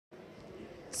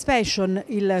Sfashion,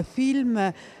 il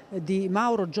film di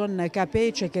Mauro John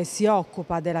Capece che si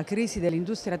occupa della crisi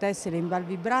dell'industria tessile in Val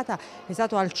Vibrata, è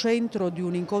stato al centro di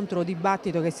un incontro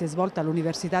dibattito che si è svolto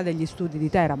all'Università degli Studi di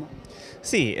Teramo.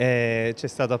 Sì, c'è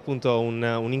stato appunto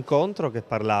un incontro che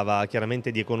parlava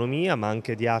chiaramente di economia ma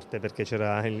anche di arte, perché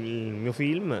c'era il mio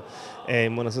film e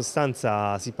in buona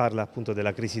sostanza si parla appunto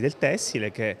della crisi del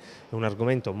tessile, che è un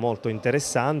argomento molto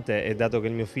interessante, e dato che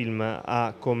il mio film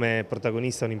ha come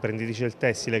protagonista un'imprenditrice del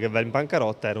tessile che va in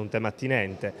bancarotta, era un tema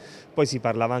attinente. Poi si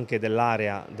parlava anche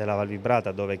dell'area della Val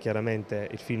Vibrata dove chiaramente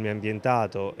il film è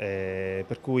ambientato,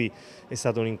 per cui è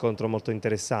stato un incontro molto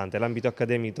interessante. L'ambito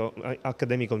accademico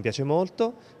mi piace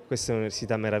molto, questa è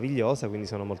un'università meravigliosa, quindi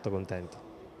sono molto contento.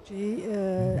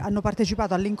 Hanno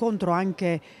partecipato all'incontro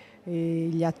anche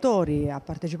gli attori, ha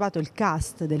partecipato il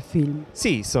cast del film.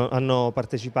 Sì, hanno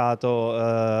partecipato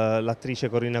l'attrice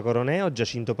Corina Coroneo,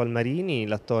 Giacinto Palmarini,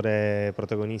 l'attore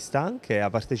protagonista anche, ha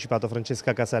partecipato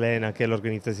Francesca Casalena, che è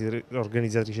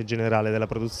l'organizzatrice generale della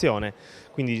produzione,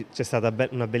 quindi c'è stata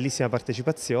una bellissima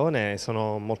partecipazione e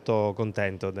sono molto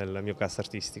contento del mio cast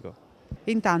artistico.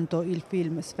 Intanto il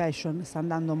film Sfashion sta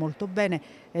andando molto bene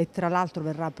e tra l'altro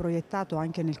verrà proiettato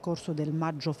anche nel corso del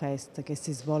Maggio Fest che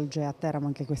si svolge a Teramo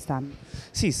anche quest'anno.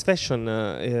 Sì, Sfashion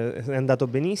è andato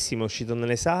benissimo, è uscito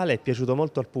nelle sale, è piaciuto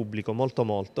molto al pubblico, molto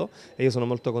molto, e io sono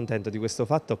molto contento di questo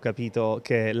fatto. Ho capito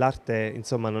che l'arte,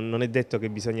 insomma, non è detto che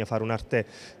bisogna fare un'arte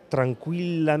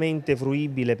tranquillamente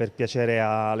fruibile per piacere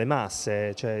alle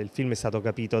masse, cioè il film è stato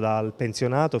capito dal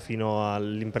pensionato fino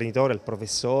all'imprenditore, al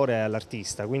professore,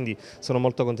 all'artista, quindi sono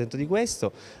molto contento di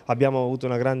questo. Abbiamo avuto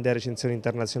una grande recensione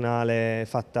internazionale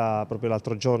fatta proprio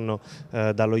l'altro giorno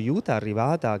dallo Utah,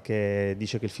 arrivata, che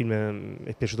dice che il film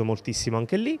è piaciuto moltissimo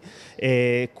anche lì,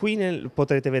 e qui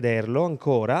potrete vederlo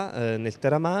ancora nel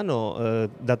Teramano,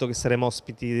 dato che saremo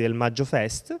ospiti del Maggio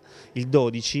Fest il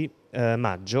 12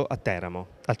 maggio a Teramo,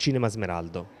 al Cinema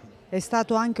Smeraldo. È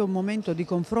stato anche un momento di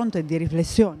confronto e di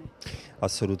riflessione.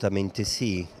 Assolutamente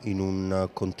sì, in un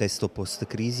contesto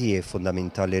post-crisi è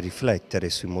fondamentale riflettere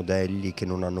sui modelli che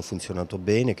non hanno funzionato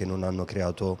bene, che non hanno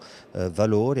creato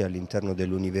valore all'interno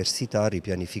dell'università,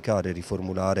 ripianificare,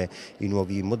 riformulare i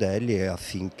nuovi modelli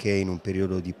affinché in un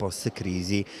periodo di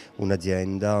post-crisi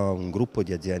un'azienda, un gruppo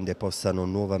di aziende possano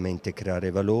nuovamente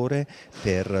creare valore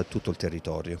per tutto il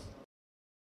territorio.